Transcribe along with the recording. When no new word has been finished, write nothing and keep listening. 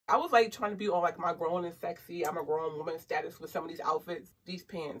I was like trying to be on like my grown and sexy, I'm a grown woman status with some of these outfits. These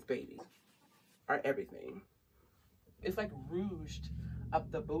pants, baby, are everything. It's like rouged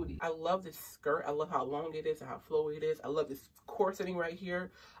up the booty. I love this skirt. I love how long it is and how flowy it is. I love this corseting right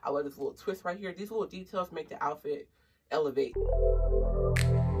here. I love this little twist right here. These little details make the outfit elevate.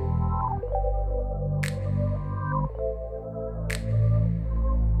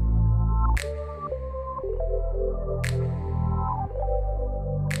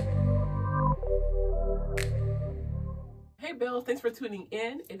 Hey Bells, thanks for tuning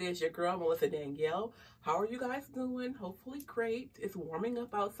in. It is your girl, MelissaDanielle. How are you guys doing? Hopefully great. It's warming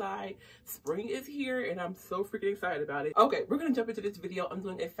up outside. Spring is here and I'm so freaking excited about it. Okay, we're gonna jump into this video. I'm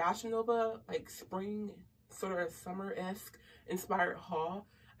doing a Fashion Nova, like spring, sort of summer-esque inspired haul.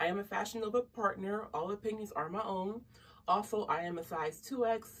 I am a Fashion Nova partner. All opinions are my own. Also, I am a size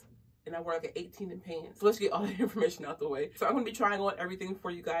 2X. And I wear like an 18 in pants. So let's get all that information out the way. So I'm gonna be trying on everything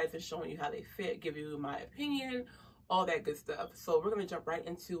for you guys and showing you how they fit, give you my opinion, all that good stuff. So we're gonna jump right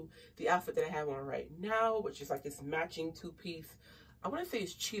into the outfit that I have on right now, which is like this matching two-piece. I wanna say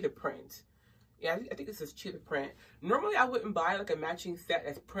it's cheetah print. Yeah, I think this is cheetah print. Normally I wouldn't buy like a matching set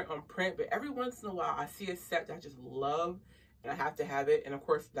that's print on print, but every once in a while I see a set that I just love and I have to have it. And of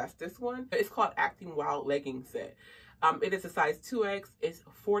course that's this one. It's called Acting Wild Legging Set. It is a size 2X. It's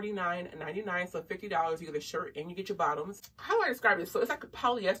 $49.99, so $50. You get a shirt and you get your bottoms. How do I describe it? So it's like a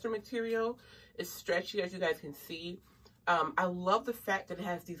polyester material. It's stretchy, as you guys can see. I love the fact that it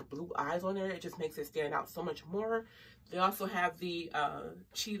has these blue eyes on there. It just makes it stand out so much more. They also have the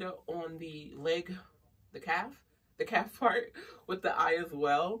cheetah on the leg, the calf part with the eye as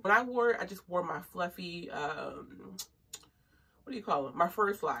well. When I wore it, I just wore my fluffy, what do you call them? My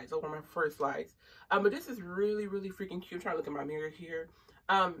fur slides. I wore my fur slides. But this is really, really freaking cute. I'm trying to look in my mirror here.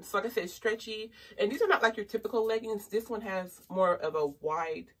 So like I said, it's stretchy. And these are not like your typical leggings. This one has more of a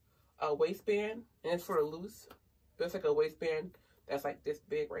wide waistband. And it's sort of loose. But it's like a waistband that's like this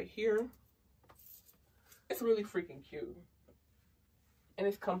big right here. It's really freaking cute. And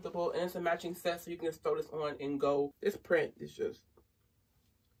it's comfortable. And it's a matching set. So you can just throw this on and go. This print is just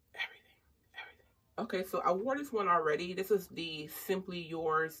okay, so I wore this one already. This is the Simply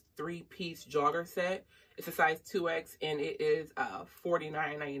Yours 3-piece jogger set. It's a size 2X and it is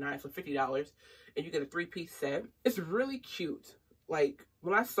 $49.99, so $50. And you get a 3-piece set. It's really cute. Like,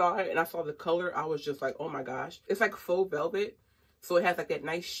 when I saw it and I saw the color, I was just like, oh my gosh. It's like faux velvet. So it has like that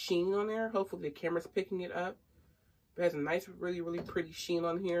nice sheen on there. Hopefully the camera's picking it up. It has a nice, really, really pretty sheen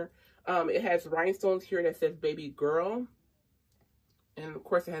on here. It has rhinestones here that says baby girl. And of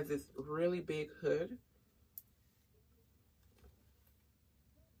course it has this really big hood.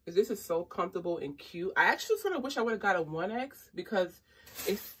 This is so comfortable and cute. I actually sort of wish I would have got a 1X because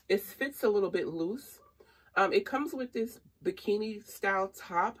it fits a little bit loose. It comes with this bikini style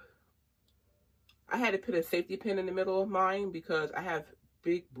top. I had to put a safety pin in the middle of mine because I have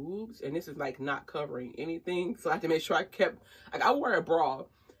big boobs and this is like not covering anything. So I had to make sure I kept, like I wear a bra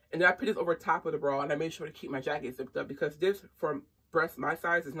and then I put this over top of the bra and I made sure to keep my jacket zipped up because this from breast my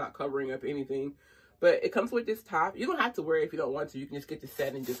size is not covering up anything. But it comes with this top. You don't have to wear it if you don't want to. You can just get the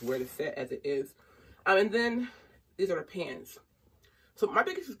set and just wear the set as it is. And then these are the pants. So my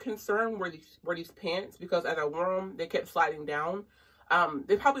biggest concern were these pants because as I wore them, they kept sliding down.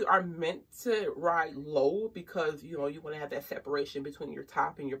 They probably are meant to ride low because, you know, you want to have that separation between your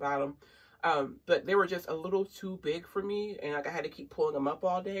top and your bottom. But they were just a little too big for me and like I had to keep pulling them up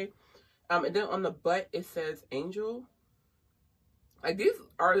all day. And then on the butt, it says Angel. Like these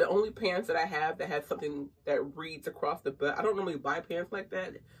are the only pants that I have that have something that reads across the butt. I don't normally buy pants like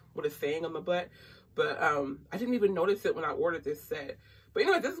that with a saying on the butt, but I didn't even notice it when I ordered this set. But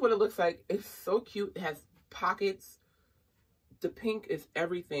anyway, this is what it looks like. It's so cute. It has pockets. The pink is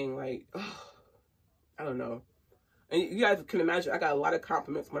everything. Like, oh, I don't know. And you guys can imagine, I got a lot of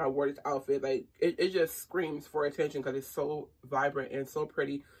compliments when I wore this outfit. Like, it just screams for attention because it's so vibrant and so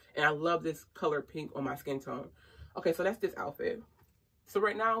pretty. And I love this color pink on my skin tone. Okay, so that's this outfit. So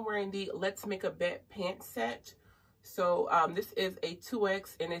right now I'm wearing the Let's Make a Bet pants set. So this is a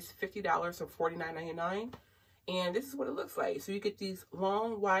 2X and it's $50, so $49.99. And this is what it looks like. So you get these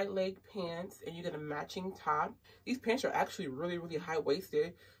long wide leg pants and you get a matching top. These pants are actually really, really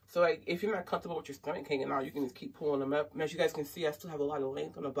high-waisted. So like if you're not comfortable with your stomach hanging out, you can just keep pulling them up. And as you guys can see, I still have a lot of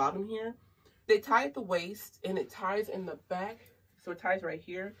length on the bottom here. They tie at the waist and it ties in the back. So it ties right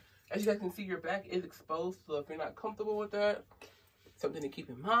here. As you guys can see, your back is exposed. So if you're not comfortable with that, something to keep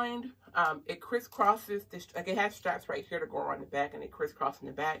in mind. It crisscrosses this, like it has straps right here to go around the back and it crisscrosses in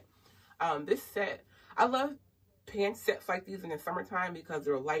the back. This set, I love pants sets like these in the summertime because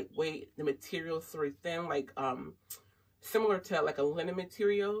they're lightweight, the material's sort of thin, like similar to like a linen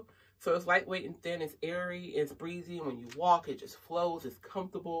material. So it's lightweight and thin, it's airy, it's breezy. When you walk, it just flows, it's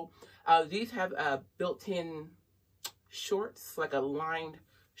comfortable. These have built-in shorts, like a lined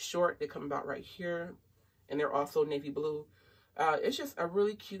short. They come about right here, and they're also navy blue. It's just a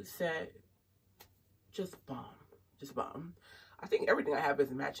really cute set. Just bomb. Just bomb. I think everything I have is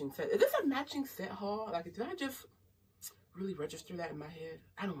a matching set. Is this a matching set haul? Like, did I just really register that in my head?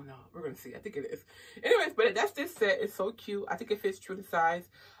 I don't know. We're gonna see. I think it is. Anyways, but that's this set. It's so cute. I think it fits true to size.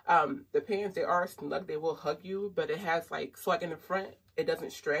 The pants, they are snug. They will hug you, but it has like, so like in the front, it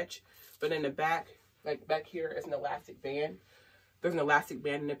doesn't stretch, but in the back, like back here, is an elastic band. There's an elastic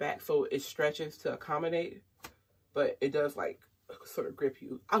band in the back, so it stretches to accommodate, but it does like sort of grip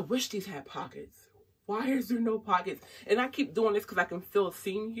you. I wish these had pockets. Why is there no pockets? And I keep doing this because I can feel a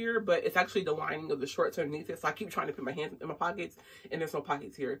seam here, but it's actually the lining of the shorts underneath it. So I keep trying to put my hands in my pockets, and there's no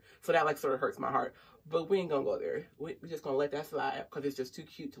pockets here. So that like sort of hurts my heart. But we ain't gonna go there. We're just gonna let that slide because it's just too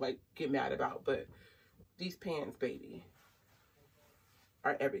cute to like get mad about. But these pants, baby,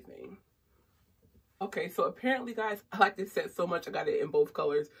 are everything. Okay, so apparently, guys, I like this set so much, I got it in both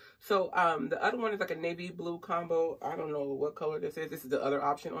colors. So, the other one is like a navy blue combo. I don't know what color this is. This is the other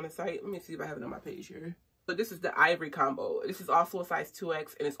option on the site. Let me see if I have it on my page here. So this is the ivory combo. This is also a size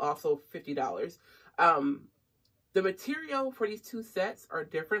 2X, and it's also $50. The material for these two sets are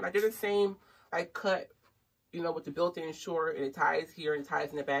different. Like, they're the same, like, cut, you know, with the built-in short, and it ties here and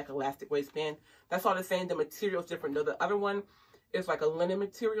ties in the back, elastic waistband. That's all the same. The material's different, though. The other one, it's like a linen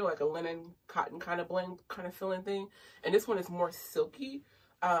material, like a linen cotton kind of blend, kind of feeling thing. And this one is more silky.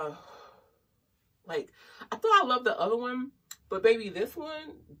 Like, I thought I loved the other one, but baby, this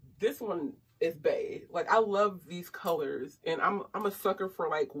one is bae. Like, I love these colors, and I'm a sucker for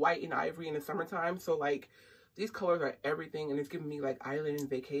like white and ivory in the summertime. So like, these colors are everything, and it's giving me like island and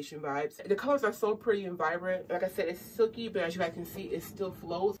vacation vibes. The colors are so pretty and vibrant. Like I said, it's silky, but as you guys can see, it still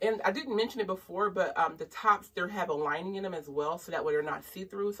flows. And I didn't mention it before, but the tops, they have a lining in them as well, so that way they're not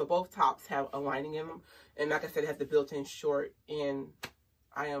see-through. So both tops have a lining in them. And like I said, it has the built-in short, and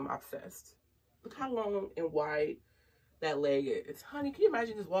I am obsessed. Look how long and wide that leg is. Honey, can you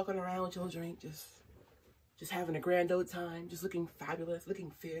imagine just walking around with your drink, just having a grand old time, just looking fabulous, looking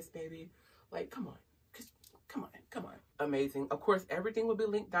fierce, baby? Like, come on. Come on. Amazing. Of course, everything will be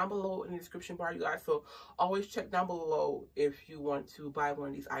linked down below in the description bar, you guys. So always check down below if you want to buy one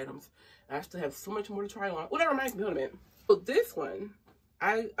of these items. And I still have so much more to try on. Well, that reminds me, hold a minute. So this one,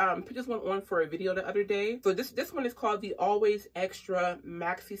 I put this one on for a video the other day. So this one is called the Always Extra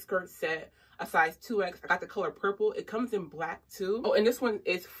Maxi Skirt Set, a size 2X. I got the color purple. It comes in black too. Oh, and this one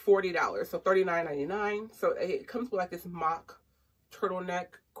is $40, so $39.99. So it comes with like this mock turtleneck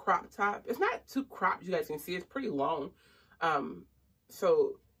crop top. It's not too cropped, you guys can see. It's pretty long.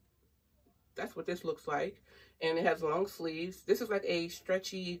 So that's what this looks like. And it has long sleeves. This is like a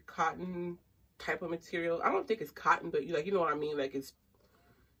stretchy cotton type of material. I don't think it's cotton, but you know what I mean? Like, it's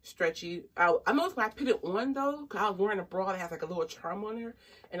stretchy. I noticed when I put it on though, because I was wearing a bra that has like a little charm on there,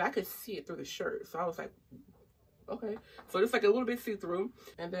 and I could see it through the shirt. So I was like, okay. So it's like a little bit see-through.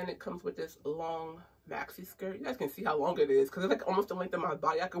 And then it comes with this long maxi skirt. You guys can see how long it is, because it's like almost the length of my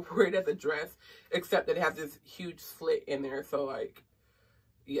body. I could wear it as a dress, except that it has this huge slit in there. So like,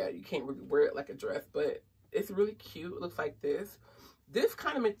 yeah, you can't really wear it like a dress, but it's really cute. It looks like this. This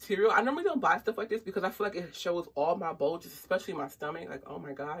kind of material, I normally don't buy stuff like this because I feel like it shows all my bulges, especially my stomach. Like, oh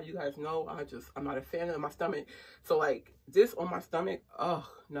my God, you guys know I'm not a fan of my stomach. So like, this on my stomach, oh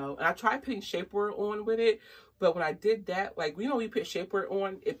no. And I tried putting shapewear on with it, but when I did that, like, you know, when you put shapewear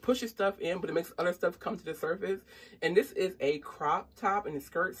on, it pushes stuff in, but it makes other stuff come to the surface. And this is a crop top and a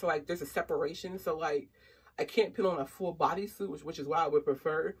skirt, so like, there's a separation. So like, I can't put on a full bodysuit, which is why I would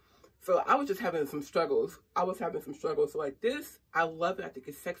prefer. So I was just having some struggles. So like this, I love it. I think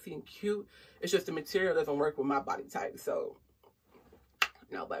it's sexy and cute. It's just the material doesn't work with my body type. So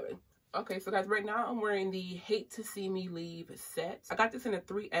no, baby. Okay, so guys, right now I'm wearing the Hate to See Me Leave set. I got this in a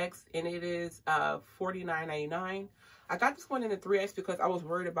 3X, and it is $49.99. I got this one in a 3X because I was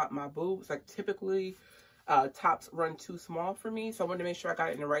worried about my boobs. Like, typically tops run too small for me, so I wanted to make sure I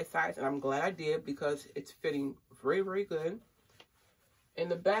got it in the right size, and I'm glad I did because it's fitting very, very good. In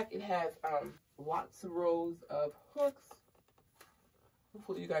the back, it has lots of rows of hooks.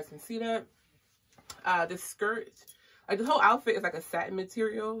 Hopefully you guys can see that. The skirt, like, the whole outfit is like a satin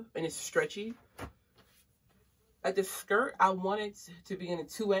material, and it's stretchy. Like, the skirt, I want it to be in a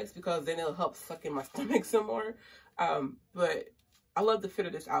 2X because then it'll help suck in my stomach some more. But I love the fit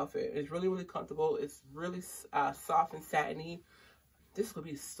of this outfit. It's really, really comfortable. It's really soft and satiny. This would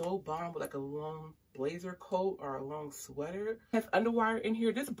be so bomb with like a long blazer coat or a long sweater. It has underwire in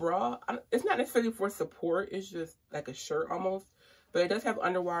here. This bra, it's not necessarily for support. It's just like a shirt almost. But it does have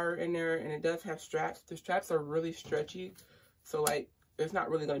underwire in there, and it does have straps. The straps are really stretchy. So like, it's not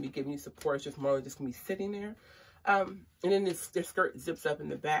really going to be giving you support. It's just more just going to be sitting there. And then this skirt zips up in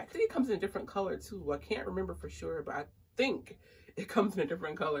the back. I think it comes in a different color too. I can't remember for sure, but I think it comes in a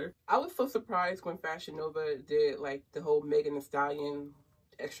different color. I was so surprised when Fashion Nova did like the whole Megan Thee Stallion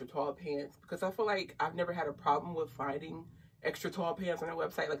extra tall pants, because I feel like I've never had a problem with finding extra tall pants on their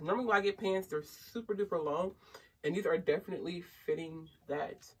website. Like normally when I get pants, they're super duper long, and these are definitely fitting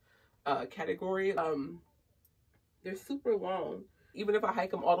that category. They're super long. Even if I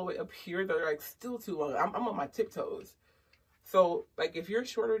hike them all the way up here, they're like still too long. I'm on my tiptoes. So like if you're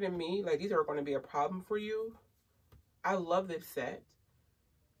shorter than me, like these are going to be a problem for you. I love this set.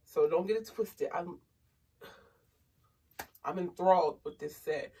 So don't get it twisted. I'm enthralled with this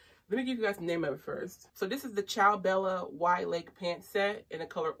set. Let me give you guys the name of it first. So this is the Ciao Bella wide leg pant set in the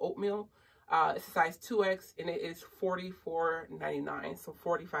color oatmeal. It's a size 2X and it is $44.99, so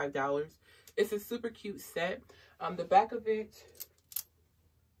 $45. It's a super cute set. The back of it,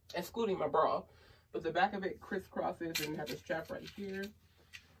 excluding my bra, but the back of it crisscrosses and has a strap right here.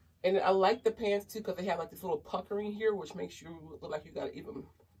 And I like the pants too because they have like this little puckering here, which makes you look like you got even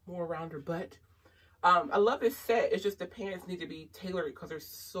more rounder butt. I love this set. It's just the pants need to be tailored because they're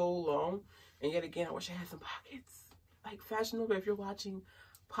so long. And yet again, I wish I had some pockets. Like Fashion Nova, if you're watching,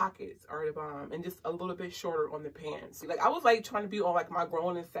 pockets are the bomb, and just a little bit shorter on the pants. Like I was like trying to be on like my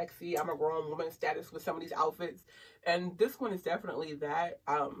grown and sexy, I'm a grown woman status with some of these outfits, and this one is definitely that.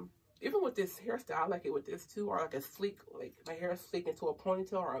 Even with this hairstyle, I like it with this too, or like a sleek, like my hair is sleek into a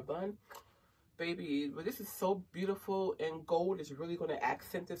ponytail or a bun, baby. But this is so beautiful, and gold is really going to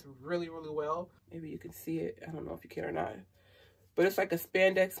accent this really, really well. Maybe you can see it. I don't know if you can or not, but it's like a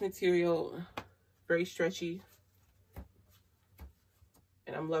spandex material, very stretchy.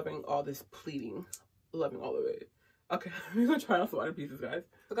 And I'm loving all this pleating. Loving all of it. Okay, we're gonna try on some other pieces, guys.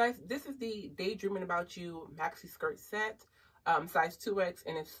 So guys, this is the Daydreaming About You maxi skirt set. Size 2X,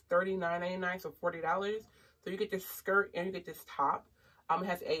 and it's $39.99, so $40. So you get this skirt and you get this top. It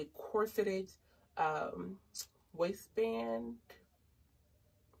has a corseted waistband.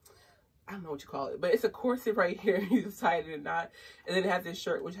 I don't know what you call it, but it's a corset right here. You just tie it in a knot. And then it has this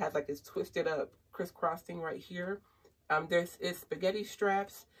shirt which has like this twisted up crisscrossing right here. There's spaghetti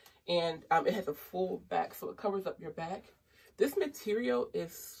straps, and it has a full back, so it covers up your back. This material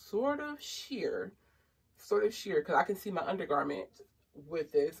is sort of sheer, because I can see my undergarment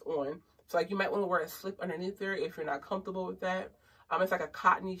with this on. So like you might want to wear a slip underneath there if you're not comfortable with that. It's like a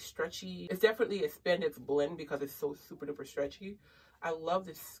cottony, stretchy. It's definitely a spandex blend because it's so super duper stretchy. I love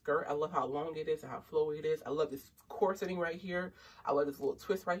this skirt. I love how long it is and how flowy it is. I love this corseting right here. I love this little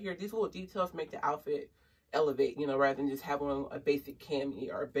twist right here. These little details make the outfit elevate, you know, rather than just having on a basic cami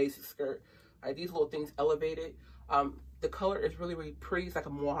or a basic skirt. These little things elevate it. The color is really, really pretty. It's like a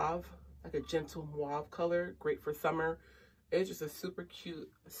mauve, like a gentle mauve color. Great for summer. It's just a super cute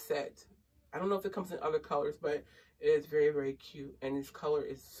set. I don't know if it comes in other colors, but it is very, very cute. And this color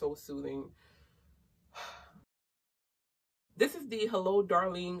is so soothing. This is the Hello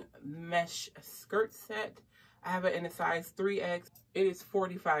Darling mesh skirt set. I have it in a size 3X. It is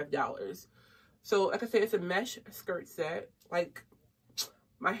 $45. So like I said, it's a mesh skirt set. Like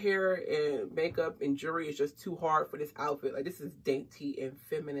my hair and makeup and jewelry is just too hard for this outfit. Like this is dainty and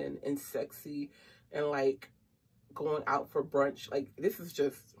feminine and sexy and like going out for brunch. Like this is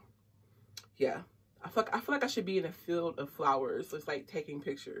just, yeah. I feel like I should be in a field of flowers. So it's like taking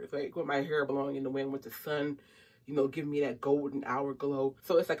pictures, like with my hair blowing in the wind with the sun, you know, giving me that golden hour glow.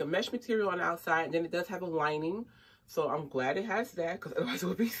 So it's like a mesh material on the outside, and then it does have a lining. So I'm glad it has that, because otherwise it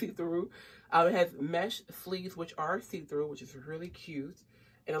would be see-through. It has mesh sleeves, which are see-through, which is really cute.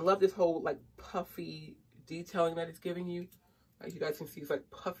 And I love this whole like puffy detailing that it's giving you. Like you guys can see, it's like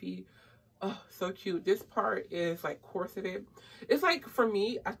puffy. Oh, so cute. This part is like corseted. It's like, for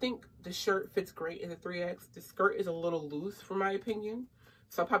me, I think the shirt fits great in a 3X. The skirt is a little loose, for my opinion.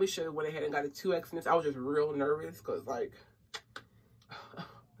 So I probably should have went ahead and got a 2X in this. I was just real nervous because, like,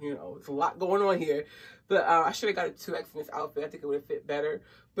 you know, it's a lot going on here. But I should have got a 2X in this outfit. I think it would have fit better.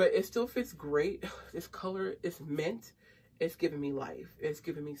 But it still fits great. This color is mint. It's giving me life. It's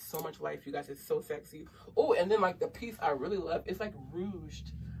giving me so much life, you guys. It's so sexy. Oh, and then, like, the piece I really love, it's, like,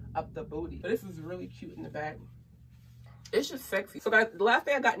 rouged up the booty. But this is really cute in the back. It's just sexy. So, guys, the last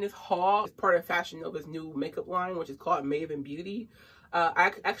thing I got in this haul is part of Fashion Nova's new makeup line, which is called Maven Beauty.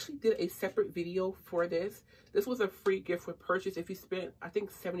 I actually did a separate video for this. This was a free gift with purchase. If you spent, I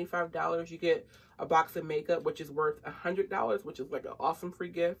think, $75, you get a box of makeup, which is worth $100, which is like an awesome free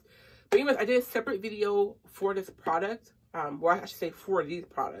gift. But anyways, I did a separate video for this product. Well, I should say for these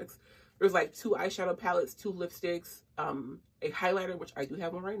products. There's like 2 eyeshadow palettes, 2 lipsticks, a highlighter, which I do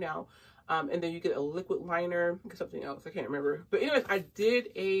have one right now. And then you get a liquid liner, something else, I can't remember. But anyways, I did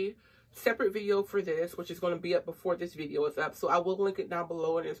a separate video for this, which is going to be up before this video is up. So I will link it down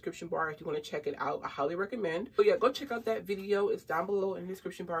below in the description bar if you want to check it out. I highly recommend. So yeah, go check out that video. It's down below in the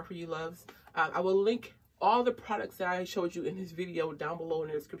description bar for you loves. I will link all the products that I showed you in this video down below in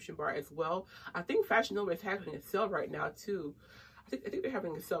the description bar as well. I think Fashion Nova is having a sale right now too. I think they're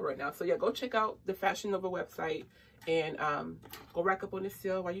having a sale right now. So yeah, go check out the Fashion Nova website and go rack up on this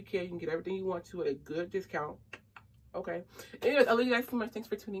sale while you can. You can get everything you want to at a good discount. Okay. Anyways, I love you guys so much. Thanks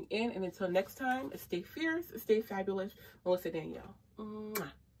for tuning in. And until next time, stay fierce, stay fabulous. Melissa Danielle.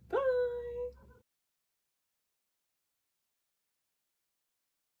 Mwah.